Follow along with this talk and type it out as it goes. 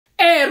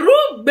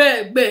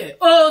be.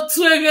 Oh,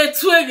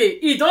 twege.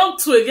 He don't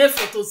twege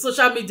for to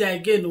social media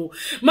again. Oh.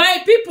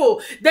 My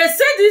people, they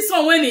say this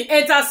one when he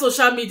enter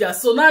social media.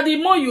 So now the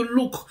more you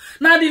look,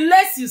 now the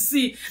less you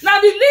see, now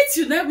the less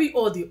you never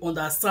all the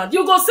understand.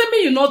 You go say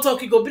me, you not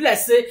talk, you go be like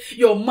say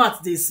your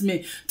mouth this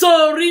me.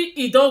 Tori,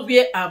 he don't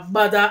wear a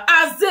bada.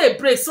 As they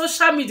break,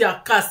 social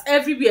media cast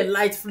everywhere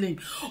light flame.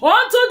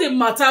 Unto the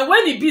matter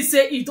when he be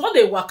say he don't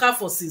they waka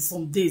for since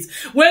some days.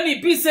 When he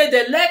be say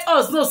they let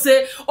us know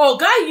say,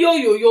 Oga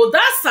yo,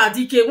 that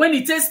Sadike, when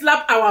he take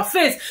slap our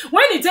face,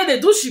 when he tell they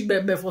do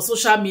shibebe for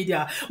social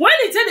media, when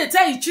he tell they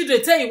tell his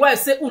children, tell his wife,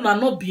 say, una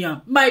no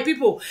bian. My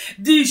people,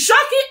 the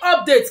shocking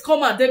updates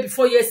come out day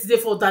before yesterday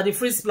for Daddy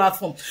Freeze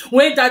platform.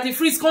 When Daddy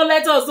Freeze come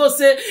let us know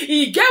say,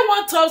 he get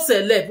one top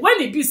celeb. When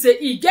he be say,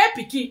 he get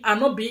pikin and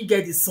not be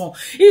get the son.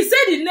 He said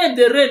the name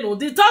the Reno,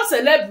 the top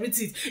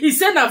celebrity. He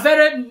said a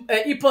very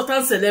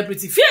important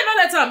celebrity. Fear not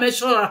let her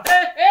mention her.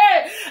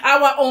 Hey,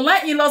 our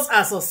online in-laws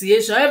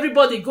association.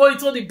 Everybody go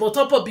into the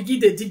bottom of begin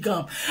the dig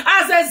am.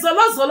 As a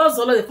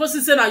zolo, the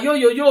person say na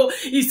yo.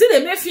 He still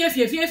they make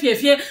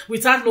fear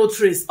without no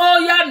trace. Oh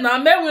yeah, na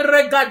me we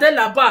regarde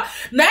là-bas.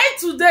 Now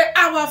today,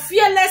 our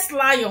fearless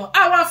lion,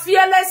 our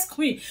fearless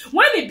queen.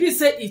 When he be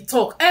say he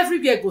talk,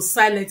 everywhere go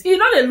silent. He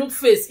know they look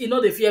face, he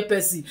know the fear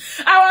person.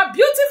 Our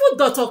beautiful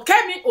daughter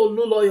Kemi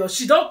Oluloyo,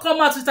 she don't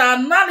come out with her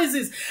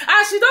analysis,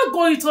 and she don't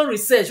go into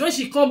research. When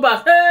she come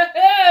back,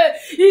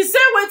 he say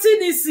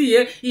wetin he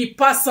see, he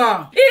pass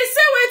on. He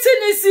say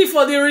wetin he see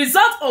for the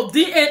result of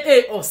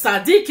DNA of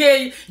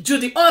Sadike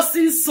Judy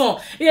Austin's son.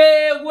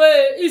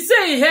 He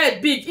say he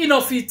head big, he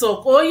no fit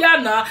talk. Oh yeah,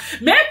 nah.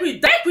 Make we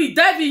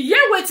dive in. Yeah,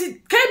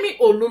 wetin Kemi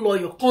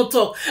Oluloyo come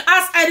talk.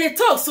 As I dey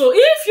talk, so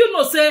if you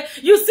know say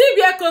you see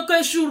where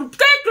Coco should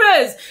take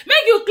place,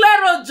 make you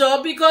clear road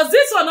job, because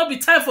this one not be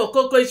time for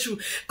Coco issue.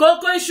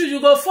 Coco issue, you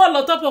go fall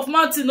on top of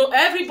mountain. No,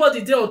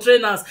 everybody dey on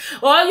trainers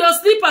or your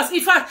slippers.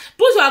 In fact,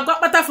 put your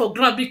agbapata for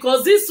ground,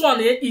 because this one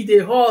it dey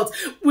hot.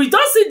 We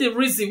don't see the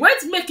reason. Wait,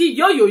 make it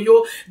yo.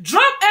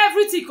 Drop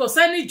everything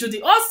concerning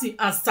Judy Austin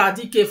and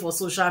Sadike for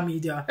social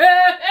media.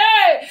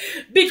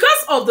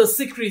 Because of the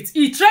secret,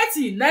 he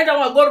threatened neither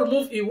one go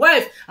remove his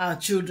wife and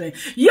children.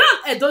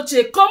 Young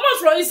Edochie, come out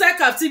from inside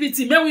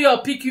captivity, may we all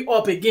pick you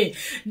up again.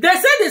 They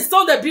say the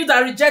stone they built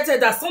and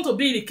rejected that stone to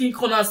be the king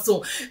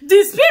cornerstone.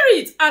 The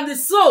spirit and the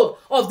soul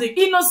of the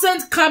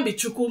innocent can be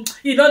chuku.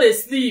 He don't they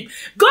sleep.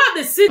 God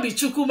they see be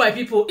chuku, my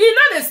people. He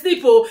not they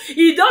sleep. Oh,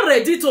 he don't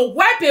ready to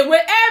wipe away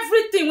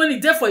everything when he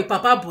there for his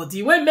papa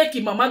body. When make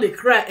his mama they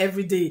cry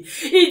every day.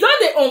 He don't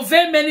they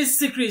unveil many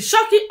secrets.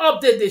 Shocking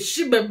update they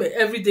shibebe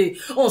every day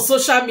on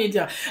social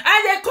media.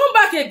 And they come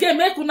back again,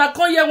 make una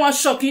come hear one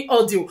shocking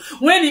audio.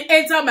 When he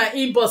enter my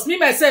inbox, me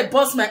myself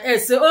bust my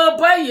head, say, oh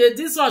boy, yeah,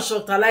 this one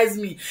shocktalize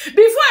me.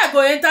 Before I go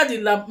enter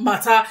the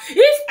matter,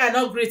 if I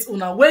not greet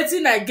una,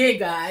 waiting again,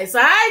 guys.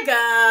 Hi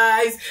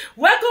guys,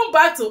 welcome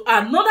back to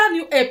another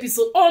new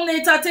episode on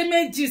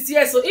Entertainment Gist.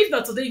 Yes, so if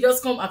not today, you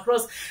just come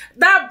across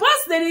that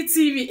Boss Lady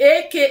TV,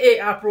 aka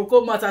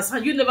Aproko Matters,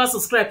 and you never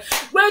subscribe.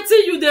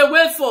 Waiting you they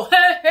wait for.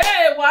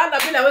 Hey, wahala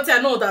be like waiting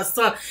I know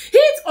understand.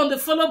 Hit on the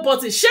follow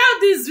button, share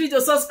this video,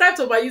 subscribe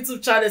to my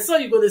YouTube channel, so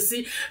you're going to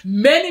see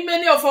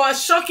many of our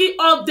shocking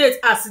updates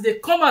as they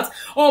come out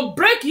on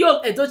Break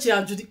Young Edochie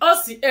and Judy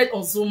Austin head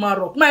on Zuma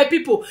Rock. My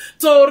people,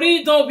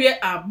 Tori don't wear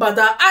a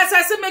bada. As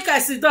I say, make I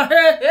sit down.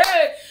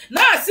 Hey.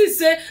 Now I see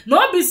say,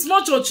 no be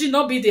small chonchi,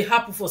 no be the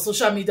happy for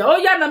social media. Oh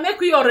yeah, now make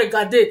we all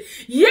regard.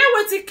 Yeah,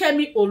 wetin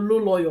Kemi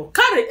Oluloyo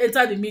carry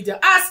enter the media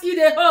as it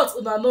dey hot,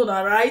 una know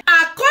na right?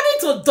 According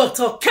to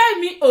Dr.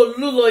 Kemi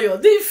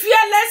Oluloyo, the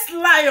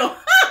fearless lion.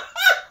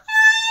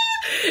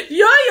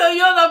 Yo,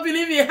 not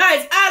believe in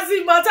heights as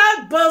the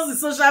matter buzz the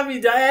social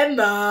media and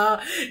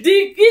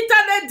the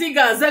internet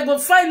diggers they go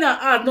find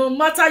out no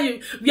matter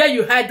where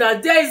you hide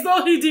that there is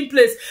no hidden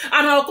place.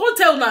 And I'll go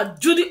tell now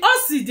Judy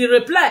Austin the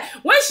reply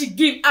when she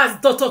give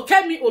as Dr.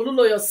 Kemi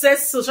Oluloyo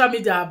says social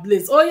media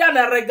ablaze. Oh yeah,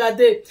 na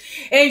regade.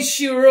 And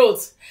she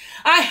wrote,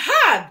 I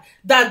heard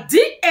that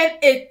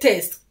DNA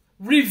test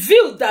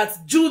revealed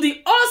that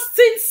Judy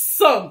Austin's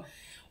son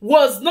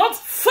was not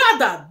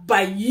fathered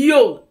by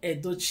Yul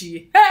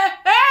Edochie.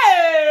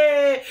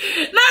 Hey!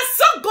 Now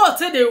so God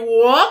say they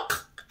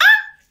walk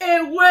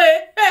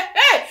away.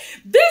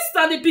 This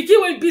na the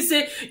pikin wey be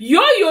say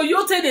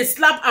yo take they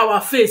slap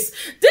our face.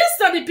 This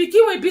na the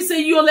pikin wey be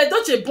say Yul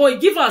Edochie boy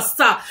give us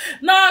star.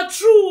 Now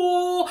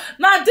true.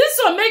 Now this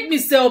one make me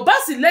say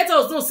Obasi let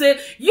us know say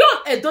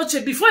Yul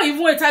Edochie before he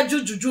even enter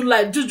Juju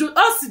life. Juju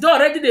Austin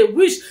already they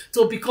wish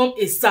to become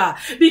a star.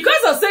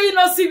 Because of say you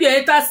know see we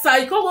enter star,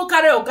 you can't go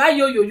carry Oga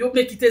yo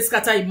make it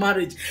scatter in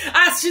marriage.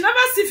 As she never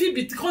see fit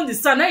become the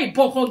star, now he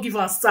can't give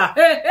us star.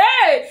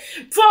 Hey!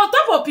 For on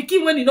top of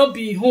pikin when he not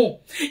be home.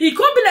 He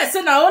can't be like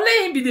say now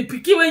only him be the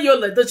pikin when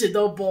Yul Edochie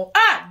don't born.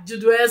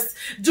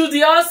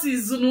 Judy Austin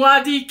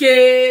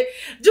Zunuadike.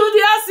 Judy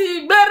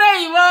Austin bere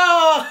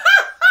iwo.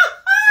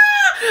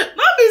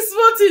 Not be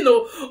small thing.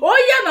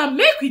 Oh yeah, now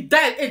make we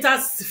dive into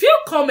few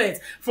comments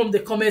from the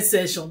comment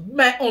section.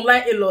 My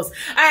online in-laws,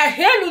 I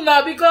hail you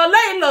now because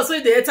online in-laws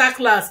when they enter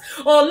class,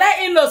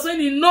 online in-laws when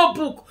they no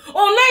book,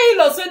 online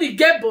in-laws when they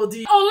get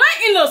body,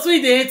 online in-laws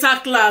when they enter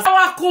class.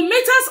 Our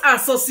commenters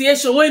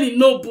association when they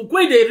no book,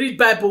 when they read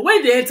Bible,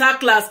 when they enter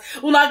class,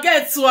 una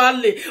get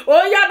swale.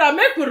 Oh yeah, now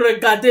make we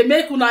regard,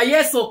 make una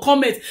yes or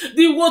comment.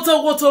 The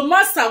water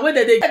master when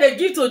they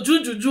give to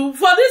Juju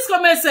for this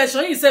comment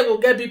section. He said we'll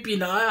get BP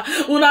now.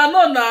 Una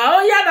know now.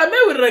 Oh yeah, now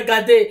make we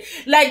regard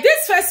like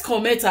this first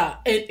commenter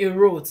and he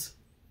wrote,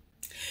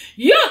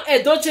 Yul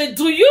Edochie,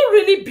 do you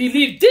really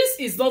believe this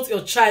is not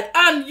your child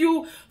and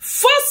you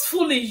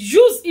forcefully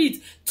use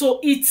it to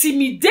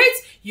intimidate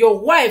your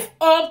wife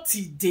up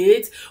to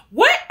date?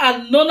 Why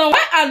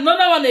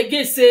another one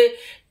again say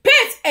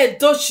Pete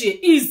Edochie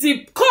is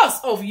the cause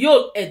of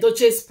Yul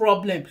Edochie's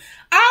problem?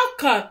 How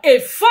can a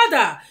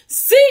father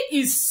see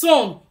his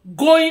son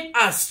going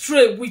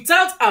astray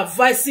without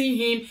advising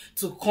him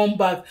to come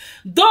back?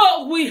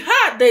 Though we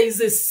heard there is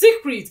a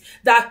secret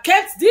that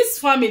kept this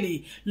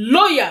family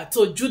loyal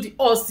to Judy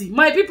Austin.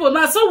 My people,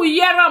 now so we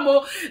hear them.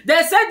 They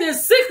said the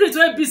secret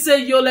when be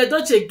say Yul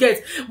Edochie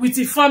get with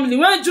the family.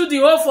 When Judy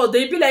offer,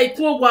 they be like,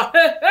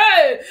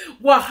 hey,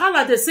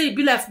 wahala. They say it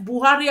be like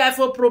Buhari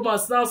iPhone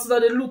Promas now, so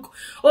that they look,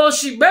 oh,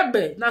 she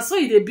bebe. Now so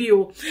it be.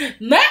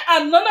 Now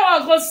another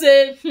one go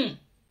say,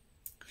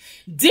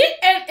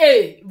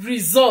 DNA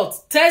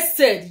result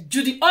tested.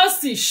 Judy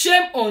Austin,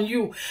 shame on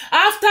you.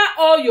 After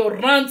all your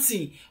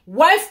ranting,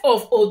 wife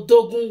of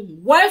Odogun,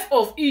 wife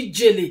of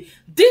Ijele,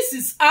 this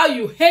is how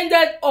you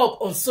ended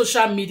up on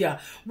social media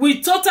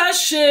with total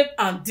shame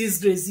and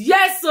disgrace.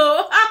 Yes,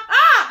 so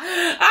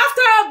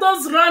after all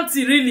those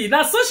ranting, really,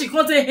 that's so she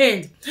can't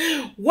end.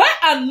 Why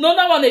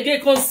another one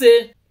again can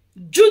say,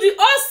 Judy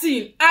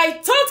Austin, I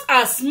thought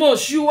as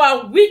much. You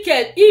are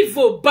wicked,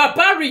 evil,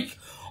 barbaric,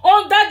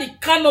 under the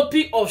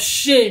canopy of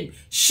shame.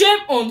 Shame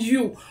on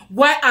you.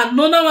 Why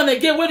another one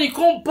again when they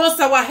come bust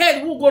our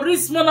head, who go read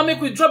small and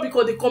make we drop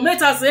because the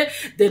commenters say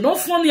they're not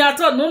funny at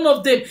all. None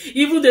of them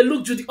even they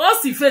look Judy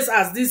Austin face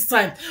as this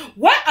time.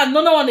 Why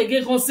another one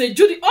again can say,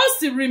 Judy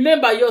Austin,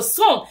 remember your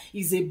son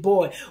is a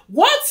boy.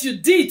 What you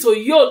did to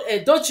Yul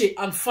Edochie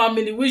and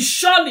family will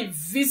surely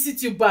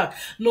visit you back,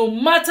 no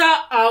matter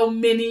how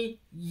many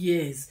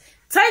years.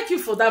 Thank you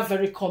for that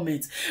very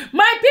comment.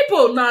 My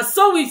people, now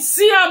so we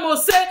see am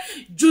say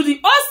Judy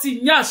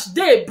Austin nyash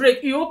day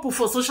break e open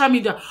for social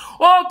media.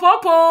 Oh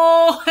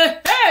popo,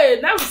 hey,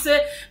 now we say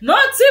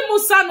nothing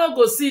Musa no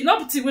go see,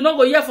 nothing we no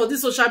go hear for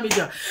this social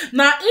media.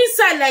 Now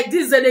inside like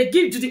this, they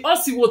give Judy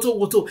Austin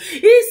woto.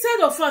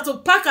 Instead of her to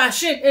pack her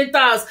shame enter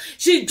house,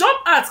 she jump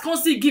out,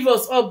 constantly give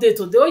us update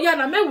today. Oh yeah,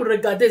 now me we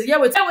regard this. Yeah,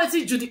 we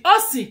see Judy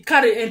Austin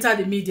carry enter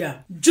the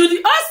media.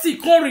 Judy Austin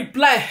can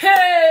reply,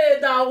 hey,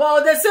 now wow,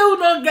 they say we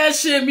don't get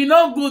shame, e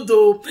no good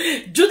though.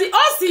 Judy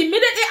Austin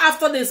immediately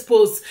after this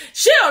post,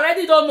 she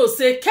already don't know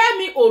say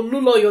Kemi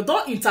Oluloyo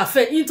don't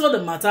interfere into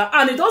the matter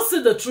and he don't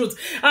see the truth,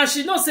 and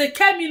she know say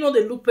Kemi no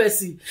dey look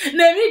person. She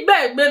know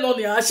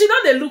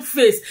dey look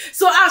face.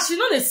 So as she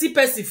know dey see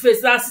person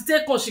face, that she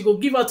take on she go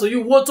give her to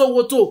you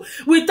woto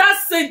without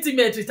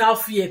sentiment,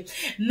 without fear.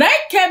 Now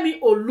Kemi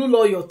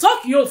Oluloyo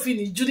talk your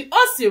finish. Judy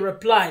Austin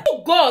replied,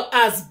 "Oh, God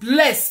has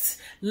blessed.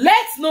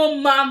 Let no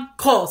man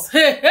curse."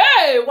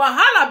 Hey,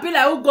 wahala be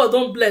like who God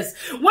don't bless.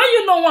 When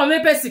you know one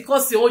make person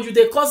curse you,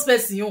 they curse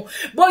person you.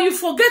 But you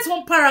forget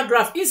one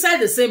paragraph inside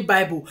the same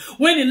Bible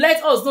when he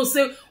let us know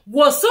say,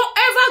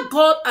 whatsoever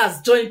God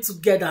has joined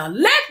together,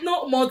 let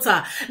no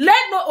mortar,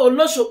 let no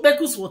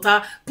oloshopekus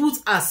water put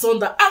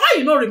asunder. And why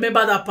you not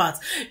remember that part?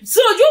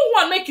 So you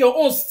want make your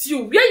own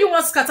stew where you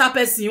want scatter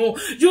person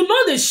you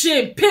know the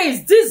shame,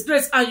 pains,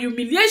 disgrace and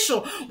humiliation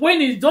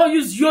when you don't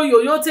use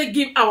yo to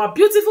give our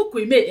beautiful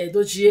Queen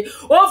Edochie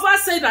over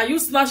say that you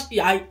snatch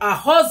her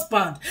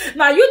husband.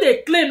 Now you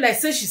they claim like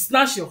say she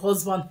snatched your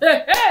husband.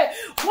 Hey,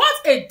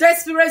 what a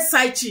desperate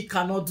side chick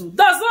cannot do.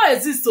 Does not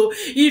exist. So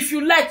if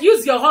you like,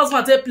 use your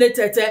husband to play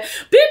tete.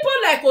 People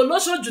like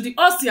Olosho, Judy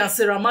Austin and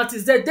Sarah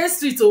Martins, they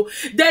street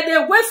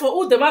they wait for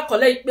who they might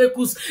collect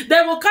pekus.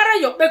 They will carry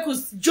your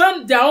pekus,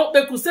 join their own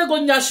pekus, they go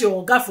nyash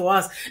your oga for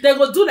us. They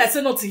go do like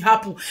say nothing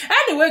happen.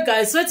 Anyway,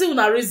 guys, waiting on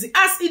a reason.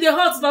 As it the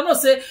hot, now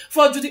say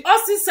for Judy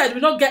Austin side,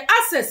 we don't get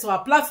access to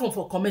our platform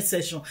for comment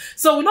section.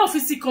 So we not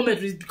physically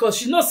comment because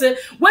she knows say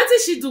what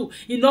did she do?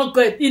 He not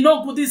good.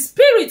 The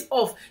spirit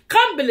of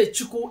Kambele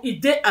Chuku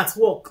is there at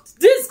work.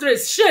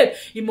 Disgrace, shame.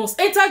 He must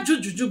enter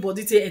Juju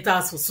body to enter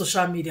us for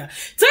social media.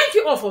 Thank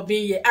you all for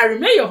being here. I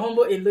remain your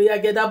humble and loyal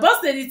Geda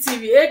Boss Lady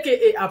TV,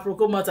 aka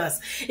Aproko Matters.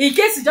 In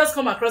case you just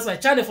come across my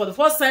channel for the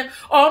first time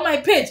or on my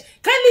page,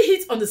 kindly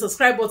hit on the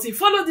subscribe button,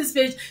 follow this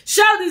page,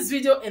 share this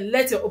video, and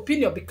let your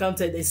opinion be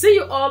counted. I see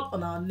you all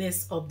on our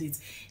next update.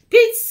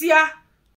 Peace, yeah.